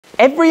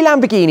every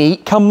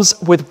Lamborghini comes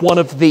with one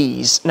of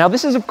these. Now,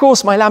 this is, of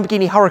course, my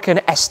Lamborghini Huracan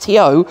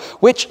STO,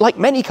 which, like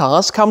many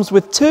cars, comes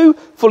with 2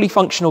 fully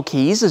functional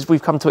keys, as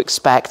we've come to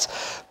expect.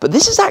 But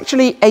this is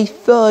actually a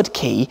third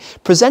key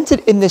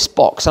presented in this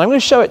box, and I'm going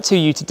to show it to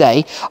you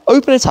today.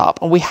 Open it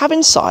up, and we have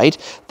inside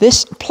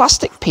this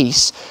plastic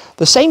piece,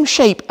 the same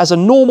shape as a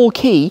normal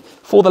key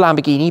for the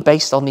Lamborghini,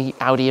 based on the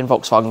Audi and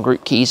Volkswagen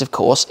Group keys, of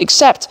course,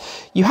 except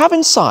you have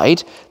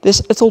inside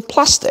this little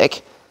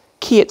plastic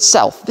key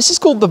itself. This is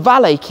called the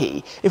valet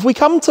key. If we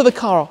come to the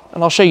car,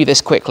 and I'll show you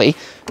this quickly,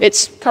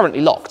 it's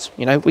currently locked.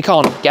 You know, we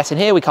can't get in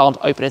here, we can't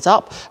open it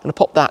up. I'm gonna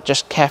pop that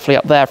just carefully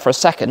up there for a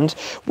second.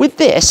 With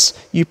this,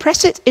 you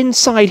press it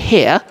inside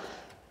here,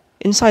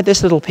 inside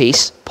this little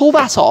piece, pull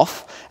that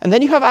off, and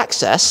then you have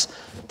access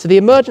to the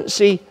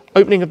emergency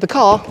opening of the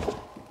car,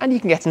 and you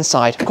can get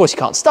inside. Of course, you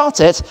can't start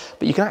it,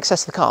 but you can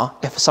access the car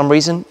if for some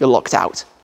reason you're locked out.